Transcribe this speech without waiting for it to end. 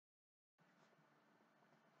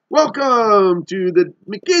Welcome to the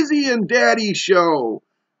Migizi and Daddy Show.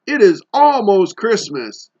 It is almost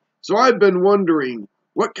Christmas, so I've been wondering,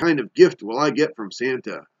 what kind of gift will I get from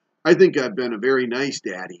Santa? I think I've been a very nice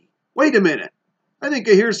daddy. Wait a minute. I think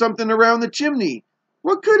I hear something around the chimney.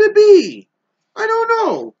 What could it be? I don't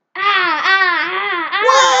know.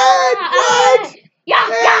 What? Yeah,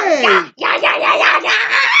 Hey! yeah.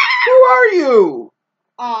 Who are you?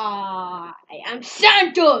 I am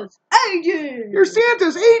Santa's agent. You're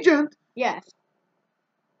Santa's agent? Yes.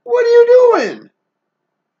 What are you doing?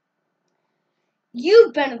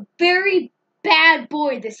 You've been a very bad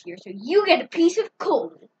boy this year, so you get a piece of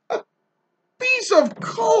coal. Piece of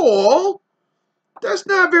coal? That's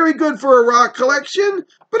not very good for a rock collection,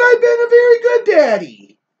 but I've been a very good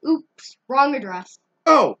daddy. Oops, wrong address.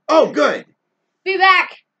 Oh, good. Be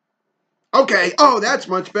back. Okay, that's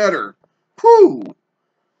much better. Whew.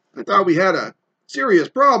 I thought we had a serious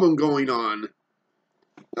problem going on.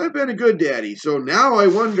 I've been a good daddy, so now I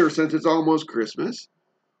wonder, since it's almost Christmas,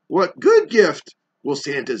 what good gift will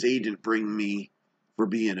Santa's agent bring me for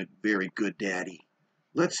being a very good daddy?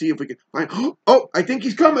 Let's see if we can find... Oh, I think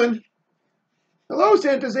he's coming. Hello,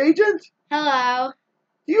 Santa's agent. Hello.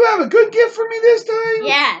 Do you have a good gift for me this time?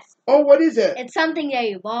 Yes. Oh, what is it? It's something that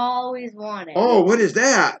you've always wanted. Oh, what is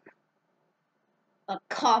that? A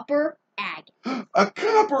copper agate. A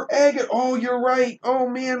copper agate. Oh, you're right. Oh,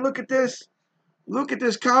 man, look at this. Look at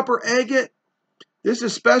this copper agate. This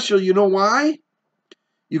is special. You know why?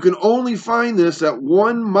 You can only find this at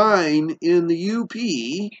one mine in the UP,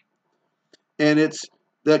 and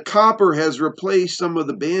the copper has replaced some of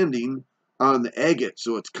the banding on the agate,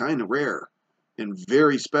 so it's kind of rare and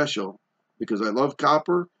very special because I love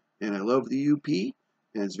copper and I love the UP,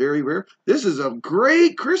 and it's very rare. This is a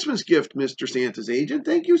great Christmas gift, Mr. Santa's agent.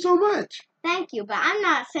 Thank you so much. Thank you, but I'm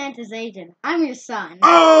not Santa's agent. I'm your son.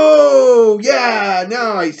 Oh, yeah,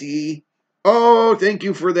 now I see. Oh, thank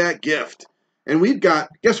you for that gift. And we've got,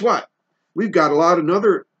 guess what? We've got a lot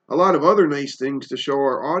of other nice things to show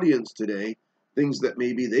our audience today. Things that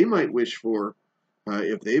maybe they might wish for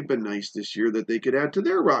if they've been nice this year that they could add to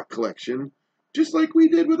their rock collection, just like we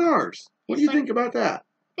did with ours. What do you think about that?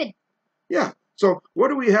 Good. Yeah. So what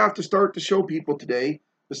do we have to start to show people today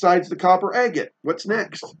besides the copper agate? What's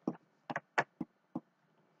next?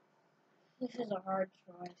 This is a hard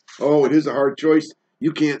choice. Oh, it is a hard choice.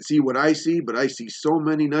 You can't see what I see, but I see so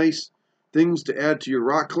many nice things to add to your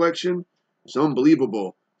rock collection. It's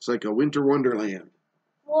unbelievable. It's like a winter wonderland.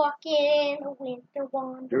 Walking in a winter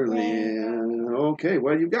wonderland. Okay,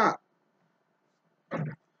 what do you got?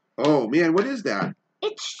 Oh, man, what is that?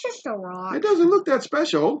 It's just a rock. It doesn't look that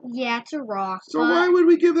special. Yeah, it's a rock. So why would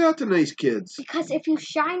we give that to nice kids? Because if you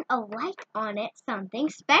shine a light on it, something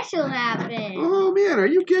special happens. Oh, man, are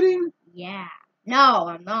you kidding? Yeah. No,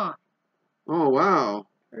 I'm not. Oh, wow.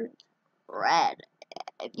 Red.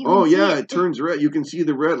 Oh, yeah, it turns red. You can see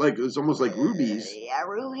the red, like it's almost like rubies. Yeah,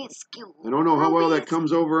 rubies. I don't know how well that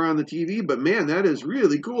comes over on the TV, but, man, that is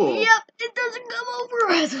really cool. Yep, it doesn't come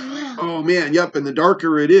over as well. Oh, man, yep, and the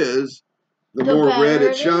darker it is, the more red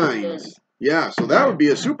it shines. Yeah, so that would be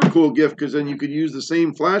a super cool gift because then you could use the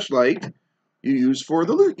same flashlight you use for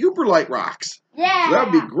the Uperlight rocks. Yeah. So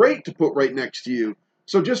that would be great to put right next to you.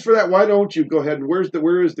 So just for that, why don't you go ahead and where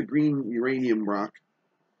is the green uranium rock?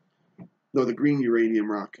 No, the green uranium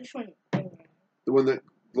rock. Which one? The one that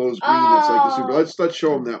glows green. That's like the super. Let's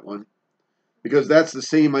show them that one because that's the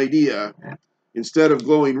same idea. Instead of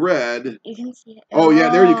glowing red. You can see it. Oh yeah,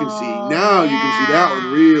 there you can see. Now you can see that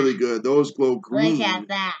one really good. Those glow green. Look at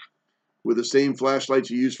that. With the same flashlights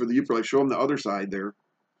you use for the Uperlight. Show them the other side there.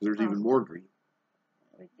 There's even more green.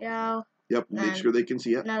 There we go. Yep, make sure they can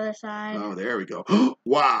see it. Another side. Oh, there we go.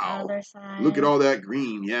 Wow. Another side. Look at all that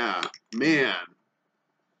green. Yeah. Man.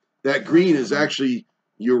 That green is actually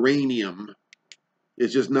uranium.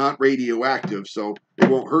 It's just not radioactive, so it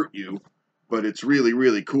won't hurt you. But it's really,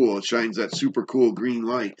 really cool. It shines that super cool green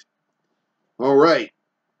light. All right.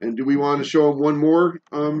 And do we want to show them one more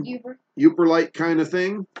Uperlight kind of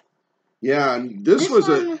thing? Yeah, and this was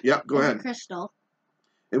a... Yep, go ahead. A crystal.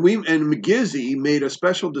 And Migizi made a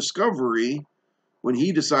special discovery when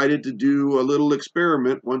he decided to do a little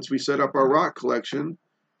experiment once we set up our rock collection.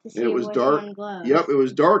 And it was dark. Yep, it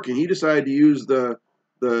was dark, and he decided to use the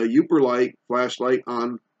Uperlight flashlight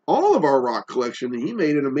on all of our rock collection, and he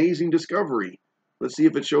made an amazing discovery. Let's see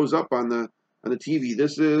if it shows up on the TV.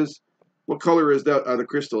 This is, what color is that? The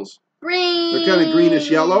crystals? Green. They're kind of greenish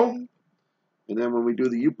yellow. And then when we do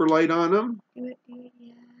the Uperlight on them,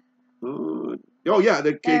 oh yeah,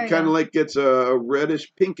 it kind of like gets a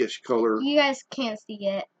reddish pinkish color. You guys can't see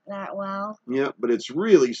it that well. Yeah, but it's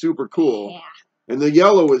really super cool. Yeah. And the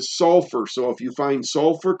yellow is sulfur. So if you find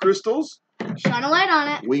sulfur crystals, shine a light on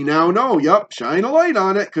it. We now know. Yep, shine a light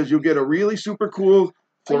on it because you'll get a really super cool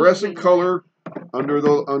fluorescent color under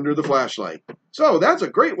the flashlight. So that's a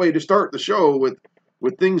great way to start the show with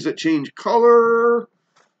things that change color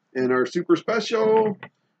and are super special.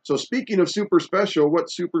 So speaking of super special,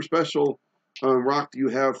 what super special rock do you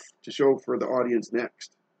have to show for the audience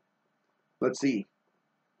next? Let's see.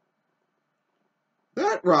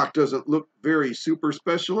 That rock doesn't look very super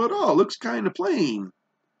special at all. It looks kind of plain.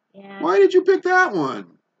 Yeah. Why did you pick that one?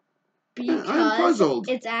 Because I'm puzzled.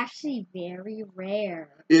 It's actually very rare.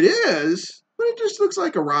 It is, but it just looks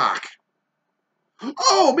like a rock.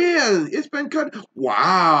 Oh man, it's been cut.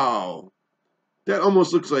 Wow. That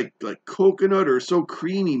almost looks like coconut or so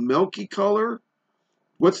creamy, milky color.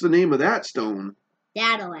 What's the name of that stone?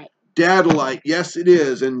 Dadolite. Dadolite. Yes, it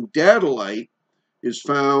is. And dadolite is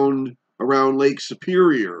found around Lake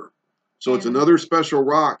Superior. So it's another special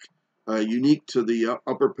rock unique to the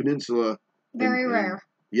Upper Peninsula. Very rare.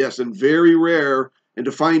 Yes, and very rare. And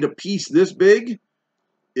to find a piece this big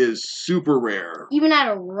is super rare. Even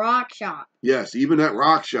at a rock shop. Yes, even at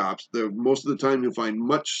rock shops. Most of the time you'll find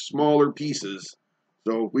much smaller pieces.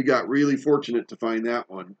 So we got really fortunate to find that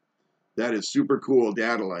one. That is super cool,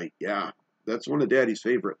 dadolite. Yeah, that's one of Daddy's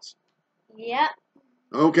favorites. Yep.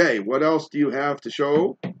 Okay, what else do you have to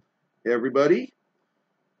show everybody?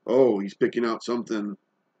 Oh, he's picking out something.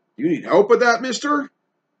 You need help with that, mister?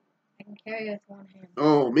 I can carry it with one hand.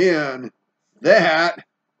 Oh, man. That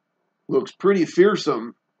looks pretty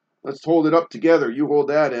fearsome. Let's hold it up together. You hold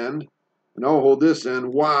that end, and I'll hold this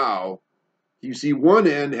end. Wow. You see one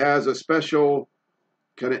end has a special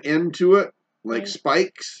kind of end to it, like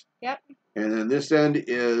spikes. Yep. And then this end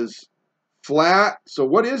is flat. So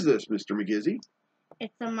what is this, Mr. Migizi?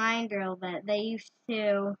 It's a mine drill that they used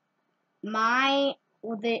to mine.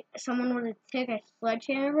 Someone would take a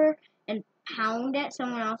sledgehammer and pound it.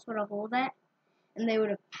 Someone else would hold it, and they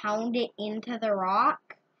would pound it into the rock.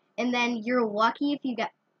 And then you're lucky if you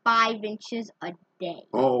get 5 inches a day.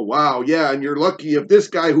 Oh, wow. Yeah, and you're lucky if this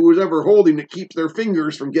guy who was ever holding it keeps their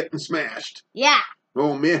fingers from getting smashed. Yeah.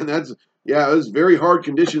 Oh, man, it was very hard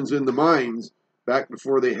conditions in the mines back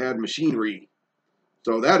before they had machinery.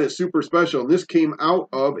 So that is super special. And this came out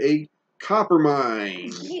of a copper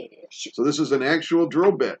mine. So this is an actual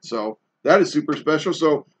drill bit. So that is super special.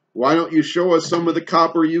 So why don't you show us some of the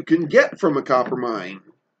copper you can get from a copper mine?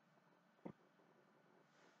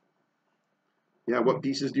 Yeah, what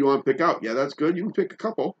pieces do you want to pick out? Yeah, that's good. You can pick a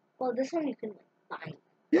couple. Well, this one you can find.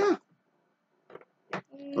 Yeah.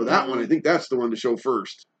 Oh, that one, I think that's the one to show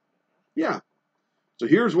first. Yeah. So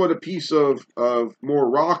here's what a piece of more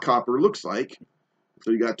raw copper looks like.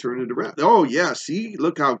 So you got to turn it around. Oh, yeah. See?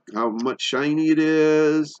 Look how much shiny it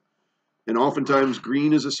is. And oftentimes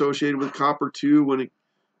green is associated with copper, too, when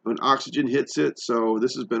oxygen hits it. So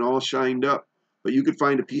this has been all shined up. But you could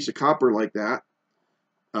find a piece of copper like that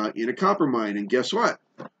in a copper mine. And guess what?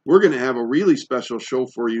 We're going to have a really special show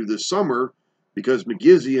for you this summer because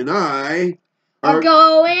Migizi and I are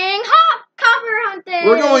going copper hunting.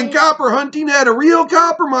 We're going copper hunting at a real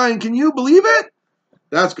copper mine. Can you believe it?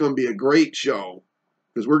 That's going to be a great show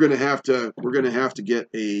because we're going to have to get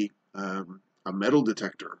a metal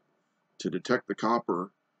detector to detect the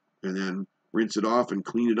copper and then rinse it off and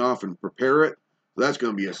clean it off and prepare it. So that's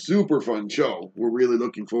going to be a super fun show. We're really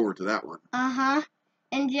looking forward to that one. Uh-huh.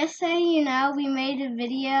 And just so you know, we made a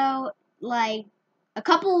video like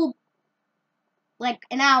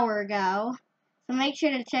an hour ago. So make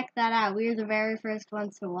sure to check that out. We were the very first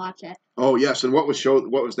ones to watch it. Oh, yes. And what was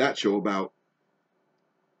that show about?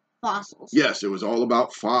 Fossils. Yes, it was all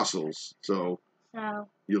about fossils. So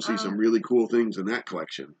you'll see some really cool things in that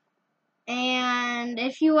collection. And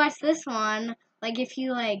if you watch this one, if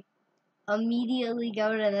you immediately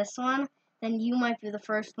go to this one, then you might be the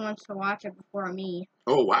first ones to watch it before me.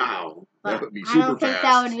 Oh, wow. But that would be super fast. I don't think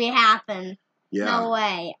that would happen. Yeah. No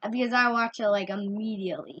way. Because I watch it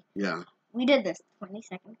immediately. Yeah. We did this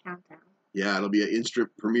 20-second countdown. Yeah, it'll be an instant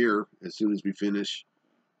premiere as soon as we finish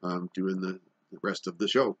doing the rest of the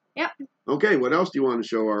show. Yep. Okay, what else do you want to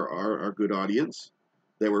show our good audience?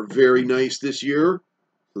 They were very nice this year,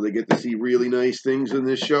 so they get to see really nice things in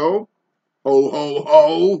this show. Ho, ho,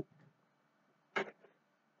 ho!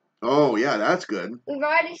 Oh, yeah, that's good. We've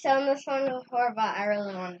already shown this one before, but I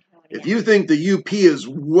really want to show it again. If you think the UP is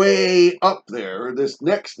way up there, this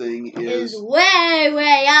next thing is way,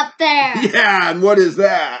 way up there. Yeah, and what is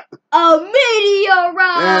that? A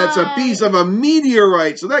meteorite. That's a piece of a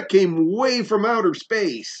meteorite, so that came way from outer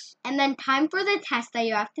space. And then time for the test that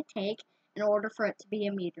you have to take in order for it to be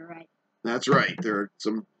a meteorite. That's right. There are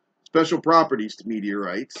some special properties to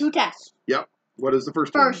meteorites. 2 tests. Yep. What is the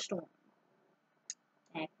first one? First one.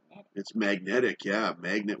 Magnetic. It's magnetic, yeah.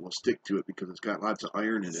 Magnet will stick to it because it's got lots of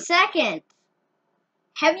iron in it. Second.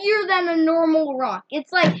 Heavier than a normal rock.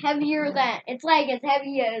 It's like heavier than. It's like as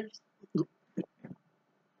heavy as.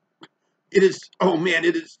 It is. Oh man,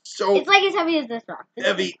 it is so. It's like as heavy as this rock. This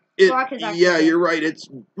heavy. rock is actually Yeah, big. you're right. It's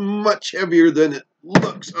much heavier than it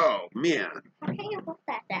looks. Oh man. How can you hold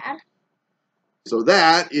that, Dad? So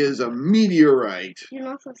that is a meteorite. You can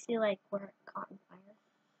also see like where it caught on fire.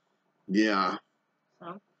 Yeah.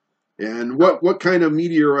 So. And what kind of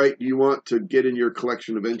meteorite do you want to get in your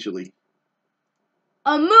collection eventually?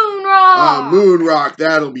 A moon rock! A moon rock.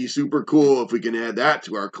 That'll be super cool if we can add that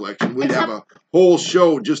to our collection. We'd have a whole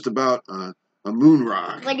show just about a moon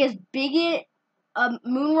rock. Like as big as a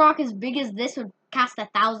moon rock as big as this would cost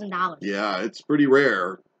 $1,000. Yeah, it's pretty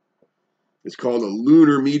rare. It's called a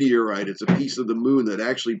lunar meteorite. It's a piece of the moon that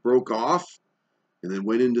actually broke off and then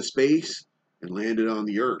went into space and landed on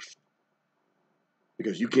the Earth.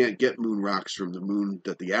 Because you can't get moon rocks from the moon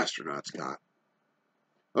that the astronauts got.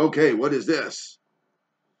 Okay, what is this?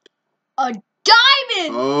 A diamond!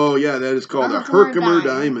 Oh, yeah, that is called a Herkimer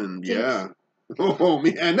diamond. Yeah. Oh,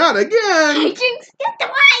 man, not again! I jinxed it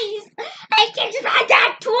twice! I jinxed my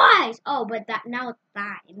dad twice! Oh, but that now it's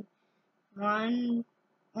fine. 1,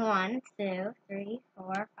 2, 3,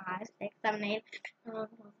 4, 5, 6, 7, 8.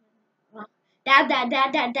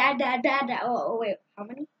 Dad. Oh, wait, how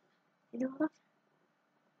many? You do all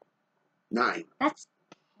 9. That's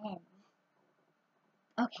 10.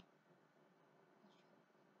 Okay.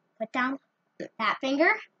 Put down that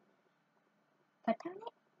finger. Put down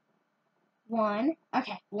it. 1.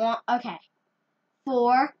 Okay. 1. Okay.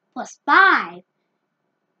 4 plus 5.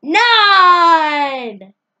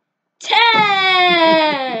 9.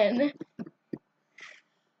 10.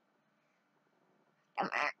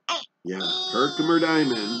 Yeah, Herkimer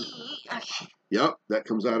diamond. Okay. Yep, that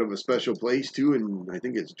comes out of a special place too, and I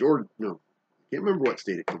think it's Georgia. No, I can't remember what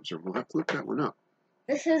state it comes from. We'll have to look that one up.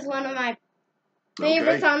 This is one of my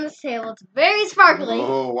favorites on this table. It's very sparkly.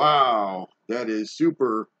 Oh, wow. That is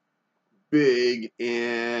super big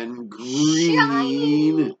and green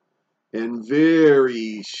Shiny. and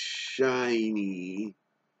very shiny.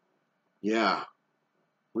 Yeah.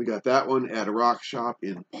 We got that one at a rock shop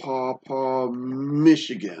in Paw Paw,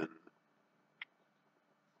 Michigan.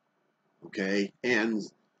 Okay, and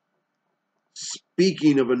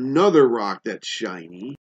speaking of another rock that's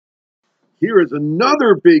shiny, here is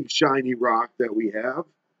another big shiny rock that we have.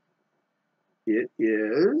 It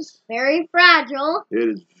is very fragile. It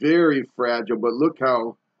is very fragile, but look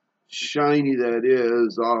how shiny that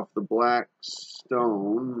is off the black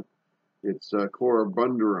stone. It's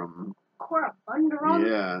Corabundarum. Corabundarum?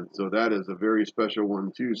 Yeah, so that is a very special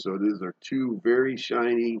one too. So these are two very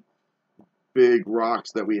shiny, big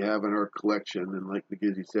rocks that we have in our collection. And like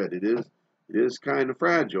Migizi said, it is kind of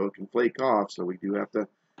fragile. It can flake off, so we do have to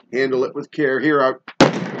handle it with care. Here,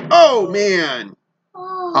 oh man!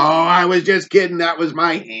 Oh, I was just kidding. That was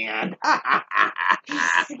my hand. You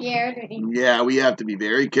scared me. Yeah, we have to be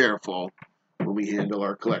very careful when we handle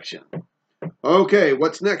our collection. Okay,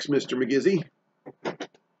 what's next, Mr. Migizi?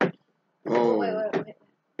 Oh. Wait.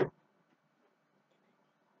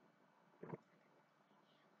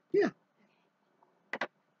 Yeah.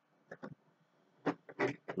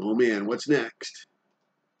 Oh, man, what's next?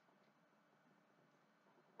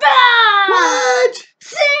 Ah! What?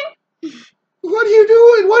 See? What are you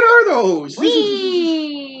doing? What are those?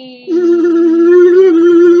 Make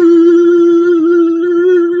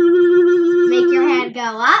your hand go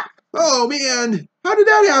up. Oh, man. How did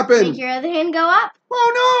that happen? Make your other hand go up.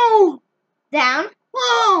 Oh, no. Down.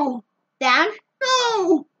 Whoa. Down.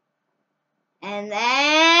 No. And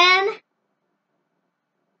then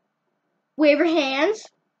wave your hands.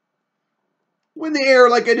 In the air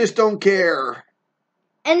like I just don't care.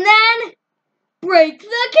 And then break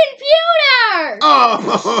the computer!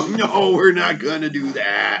 Oh, no, we're not going to do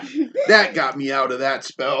that. That got me out of that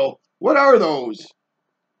spell. What are those?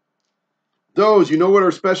 Those, you know what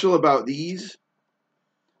are special about these?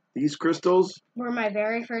 These crystals? Were my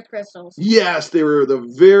very first crystals. Yes, they were the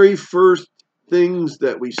very first things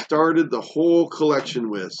that we started the whole collection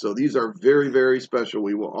with. So these are very, very special.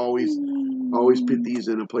 We will always put these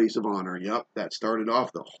in a place of honor. Yep, that started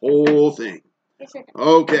off the whole thing.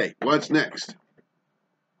 Okay, what's next?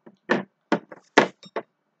 I'm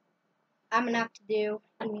gonna have to do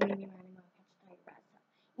eeny,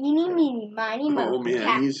 meeny, miny, mo. Oh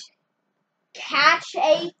man, catch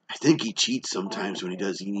a. I think he cheats sometimes when he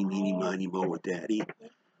does eeny, meeny, miny, mo with Daddy.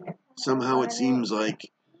 Somehow it seems like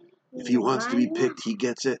if he wants to be picked, he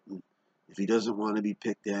gets it. And if he doesn't want to be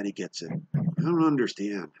picked, Daddy gets it. I don't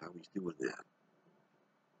understand how he's doing that.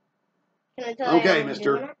 Can I tell you Okay, how I'm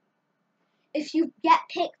mister. doing it? If you get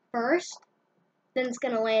picked Okay, first, mister. if you get picked first, then it's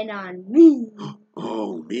gonna land on me.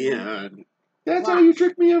 Oh, man. That's how Watch. you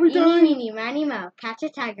trick me every Eeny, time? meeny, miny, mo. Catch a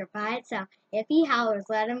tiger by itself. If he howls,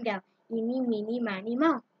 let him go. Eeny, meeny, miny,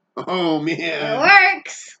 mo. Oh, It man.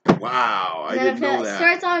 works. Wow, I And then didn't if know it that.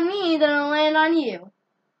 starts on me, then it'll land on you.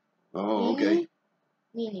 Oh, okay.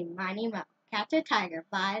 Meeny, miny, mo. Catch a tiger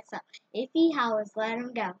by itself. If he howls, let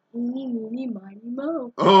him go. Eeny, meeny, miny,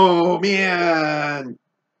 mo. Oh, man.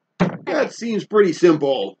 That seems pretty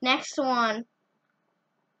simple. Next one.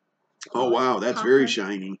 Oh, wow, that's very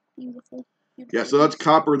shiny. Beautiful. Yeah, so that's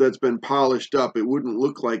copper that's been polished up. It wouldn't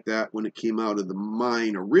look like that when it came out of the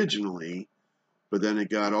mine originally, but then it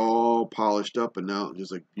got all polished up, and now it's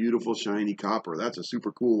just like beautiful, shiny copper. That's a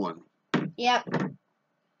super cool one. Yep.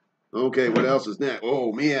 Okay, what else is next?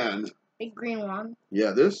 Oh, man. Big green one.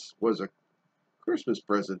 Yeah, this was a Christmas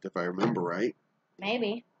present, if I remember right.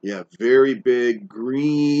 Maybe. Yeah, very big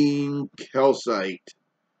green calcite,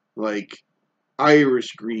 like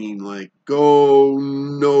Irish green, like go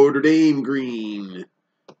Notre Dame green.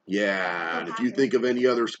 Yeah, and if you think of any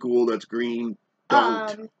other school that's green,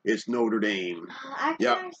 don't. It's Notre Dame. I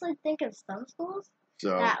can actually think of some schools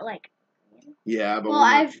that like. Yeah, but well,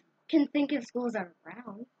 I can think of schools that are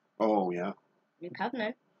brown. Oh yeah. New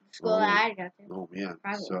Covenant, school that I go to. Oh man.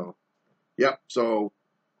 Private So, one. yep. So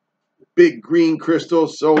big green crystal,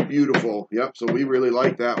 so beautiful. Yep. So we really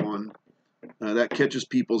like that one. That catches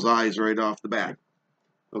people's eyes right off the bat.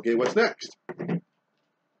 Okay, what's next?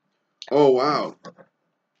 Oh wow.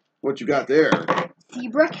 What you got there?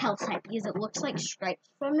 Zebra calcite, because it looks like stripes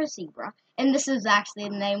from a zebra. And this is actually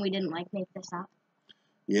the name. We didn't make this up.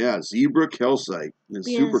 Yeah, zebra calcite. It's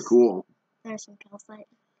super cool. There's some calcite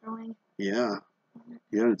growing. Yeah.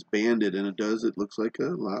 Yeah, it's banded, and it looks like a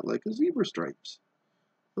lot like a zebra stripes.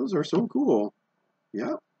 Those are so cool.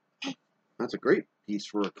 Yeah. That's a great piece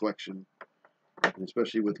for a collection,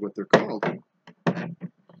 especially with what they're called.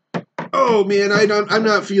 Oh man, I'm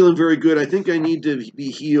not feeling very good. I think I need to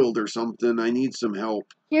be healed or something. I need some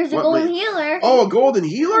help. Here's a golden healer. Oh, a golden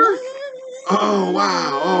healer? Oh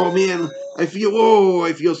wow. Oh man, I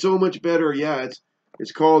feel so much better. Yeah,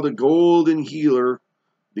 it's called a golden healer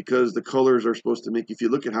because the colors are supposed to make, if you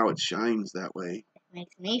look at how it shines that way. It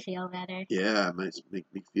makes me feel better. Yeah, it might make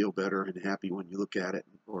me feel better and happy when you look at it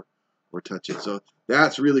or touch it. So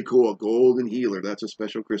that's really cool. Golden healer. That's a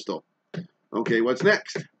special crystal. Okay, what's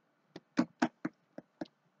next?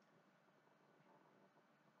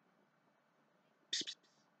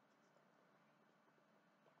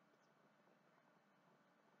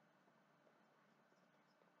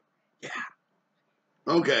 Yeah.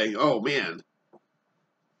 Okay. Oh, man.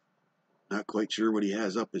 Not quite sure what he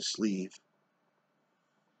has up his sleeve.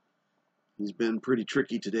 He's been pretty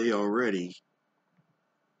tricky today already.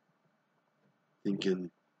 Thinking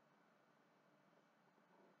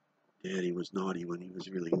Daddy was naughty when he was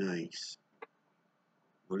really nice.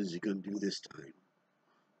 What is he going to do this time?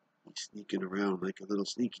 He's sneaking around like a little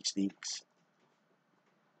sneaky sneaks.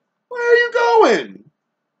 Where are you going?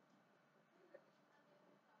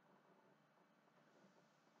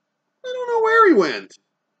 I don't know where he went.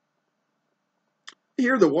 I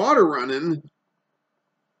hear the water running.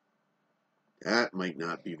 That might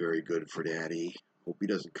not be very good for Daddy. Hope he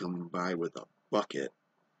doesn't come by with a bucket.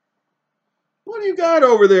 What do you got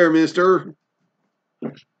over there, mister?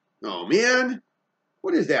 Oh, man.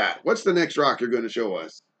 What is that? What's the next rock you're going to show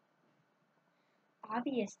us?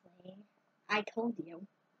 Obviously. I told you.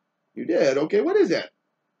 You did? Okay, what is that?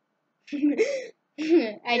 You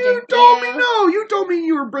told me no. You told me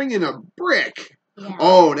you were bringing a brick. Yeah.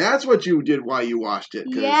 Oh, that's what you did while you washed it.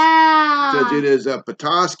 Yeah. Because it is a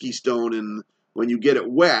Petoskey stone, and when you get it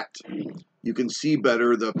wet, you can see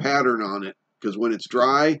better the pattern on it. Because when it's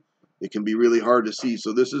dry, it can be really hard to see.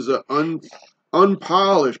 So this is an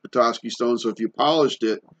unpolished Petoskey stone. So if you polished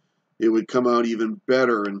it, it would come out even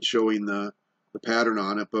better and showing the pattern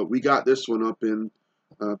on it. But we got this one up in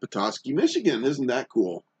Petoskey, Michigan. Isn't that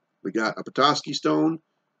cool? We got a Petoskey stone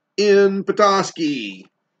in Petoskey.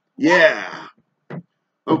 Yeah.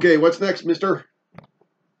 Okay, what's next, mister?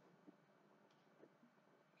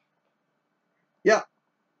 Yeah.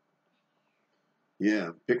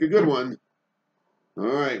 Yeah, pick a good one. All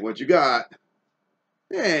right, what you got?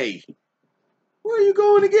 Hey, where are you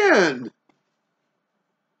going again?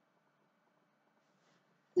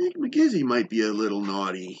 I think Migizi might be a little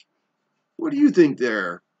naughty. What do you think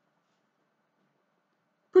there?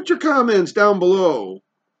 Put your comments down below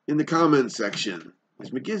in the comments section.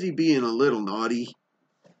 Is Migizi being a little naughty?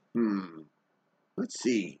 Let's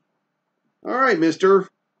see. All right, mister.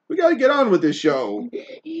 We got to get on with this show.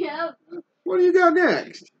 Yep. What do you got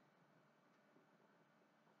next?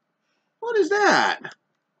 What is that?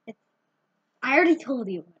 I already told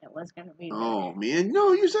you what it was gonna be. Oh man,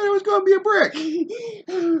 no, you said it was gonna be a brick.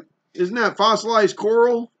 Isn't that fossilized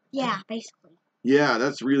coral? Yeah, basically. Yeah,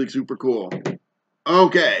 that's really super cool.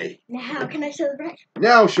 Okay. Now can I show the brick?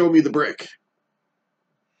 Now show me the brick.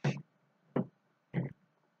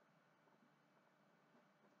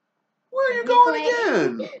 Where are you going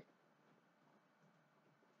again?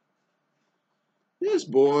 This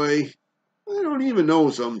boy, I don't even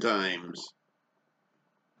know sometimes.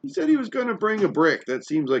 He said he was going to bring a brick. That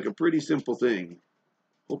seems like a pretty simple thing.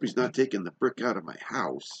 Hope he's not taking the brick out of my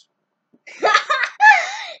house.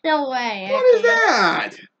 No way. What is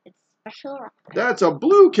that? It's special rock. That's a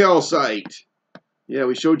blue calcite. Yeah,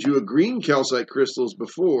 we showed you a green calcite crystals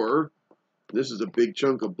before. This is a big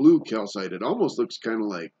chunk of blue calcite. It almost looks kind of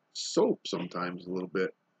like soap sometimes, a little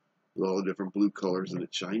bit, with all the different blue colors and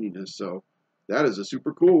its shininess. So that is a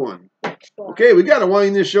super cool one. Okay, we got to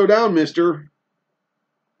wind this show down, mister.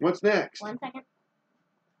 What's next? 1 second.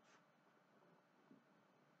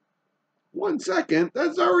 1 second?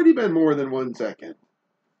 That's already been more than 1 second.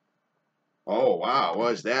 Oh, wow.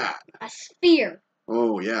 What's that? A sphere.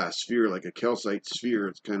 Oh, yeah, a sphere, like a calcite sphere.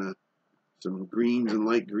 It's kind of some greens and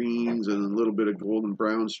light greens and a little bit of golden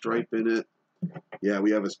brown stripe in it. Yeah, we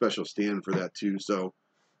have a special stand for that, too. So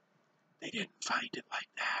they didn't find it like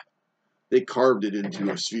that. They carved it into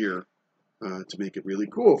a sphere to make it really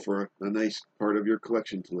cool for a nice part of your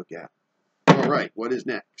collection to look at. All right, what is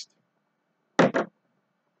next?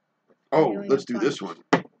 Oh, let's do this one.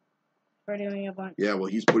 We're doing a bunch. Yeah, well,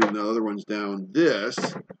 he's putting the other ones down. This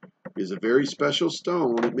is a very special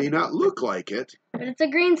stone. It may not look like it. But it's a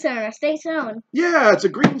green stone, a state stone. Yeah, it's a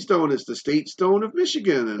green stone. It's the state stone of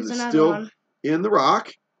Michigan, and it's still in the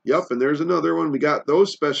rock. Yep, and there's another one. We got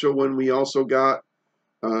those special when we also got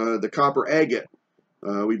the copper agate.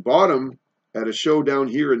 We bought them at a show down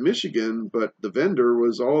here in Michigan, but the vendor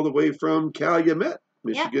was all the way from Calumet,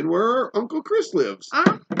 Michigan, where Uncle Chris lives.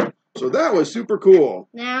 So that was super cool.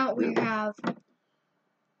 Now we have...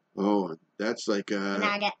 Oh, that's like an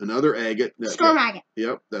agate. Another agate. Storm agate.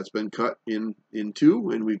 Yep, that's been cut in two,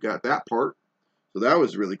 and we've got that part. So that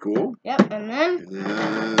was really cool. Yep, and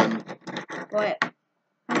then... What?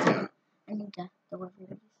 Yeah. I need to deliver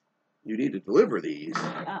these. You need to deliver these?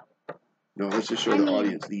 Oh. No, let's just show the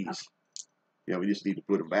audience these. Okay. Yeah, we just need to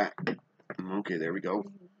put them back. Okay, there we go.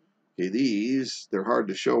 Okay, these, they're hard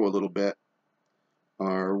to show a little bit,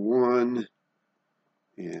 are 1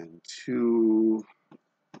 and 2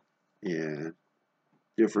 and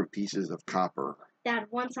different pieces of copper. Dad,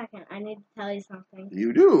 1 second. I need to tell you something.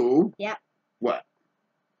 You do? Yep. What?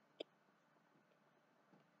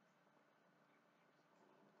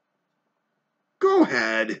 Go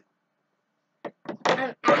ahead.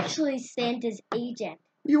 I'm actually Santa's agent.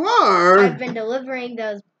 You are? I've been delivering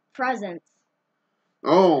those presents.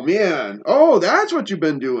 Oh, man. Oh, that's what you've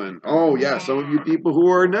been doing. Oh, yeah. Some of you people who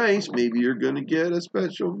are nice, maybe you're going to get a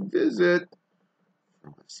special visit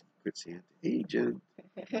from a Secret Santa agent.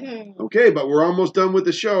 Okay, but we're almost done with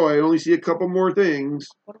the show. I only see a couple more things.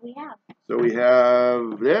 What do we have? So we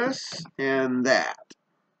have this and that.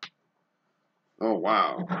 Oh,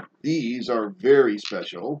 wow. These are very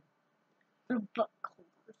special. They're book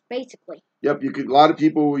holders, basically. Yep, you could. A lot of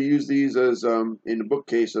people will use these as in the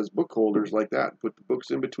bookcase as book holders like that. Put the books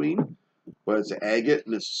in between. But it's agate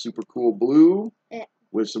and it's super cool blue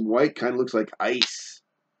with some white. Kind of looks like ice.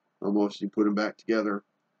 Almost. You put them back together.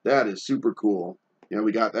 That is super cool. Yeah,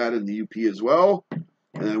 we got that in the UP as well.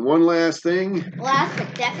 And then one last thing. Last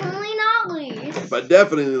but definitely not least. But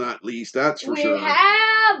definitely not least. That's for sure. We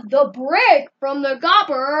have the brick from the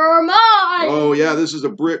copper mine. Oh yeah, this is a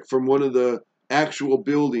brick from one of the actual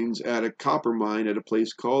buildings at a copper mine at a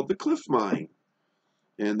place called the Cliff Mine.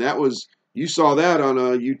 And that was, you saw that on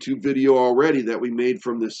a YouTube video already that we made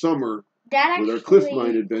from this summer with our Cliff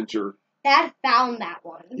Mine adventure. Dad found that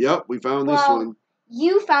one. Yep, we found this one.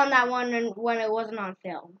 You found that one when it wasn't on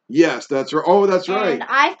film. Yes, that's right. Oh, that's right. And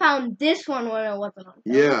I found this one when it wasn't on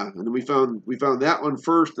film. Yeah, and then we found that one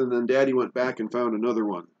first, and then Daddy went back and found another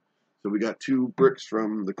one. So we got 2 bricks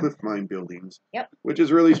from the Cliff Mine buildings. Yep. Which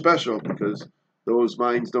is really special because those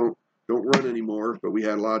mines don't run anymore, but we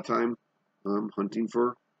had a lot of time hunting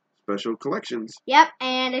for special collections. Yep,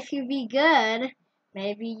 and if you be good,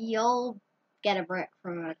 maybe you'll get a brick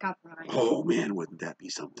from a copper mine. Oh man, wouldn't that be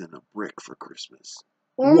something? A brick for Christmas.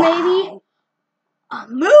 Or maybe a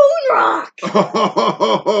moon rock.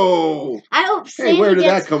 Oh! I hope Santa where did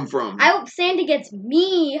that come from? I hope Santa gets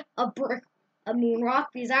me a brick, a moon rock,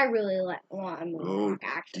 because I really want a moon rock,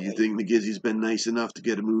 actually. Do you think Migizi's been nice enough to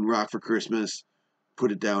get a moon rock for Christmas?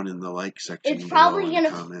 Put it down in the like section. It's probably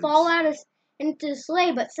gonna fall out of. into the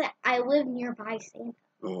sleigh, but I live nearby Santa.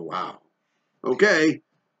 Oh, wow. Okay,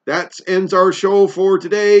 that ends our show for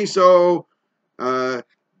today. So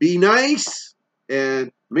be nice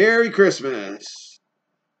and Merry Christmas.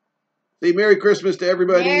 Say Merry Christmas to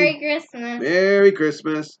everybody. Merry Christmas. Merry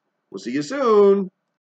Christmas. We'll see you soon.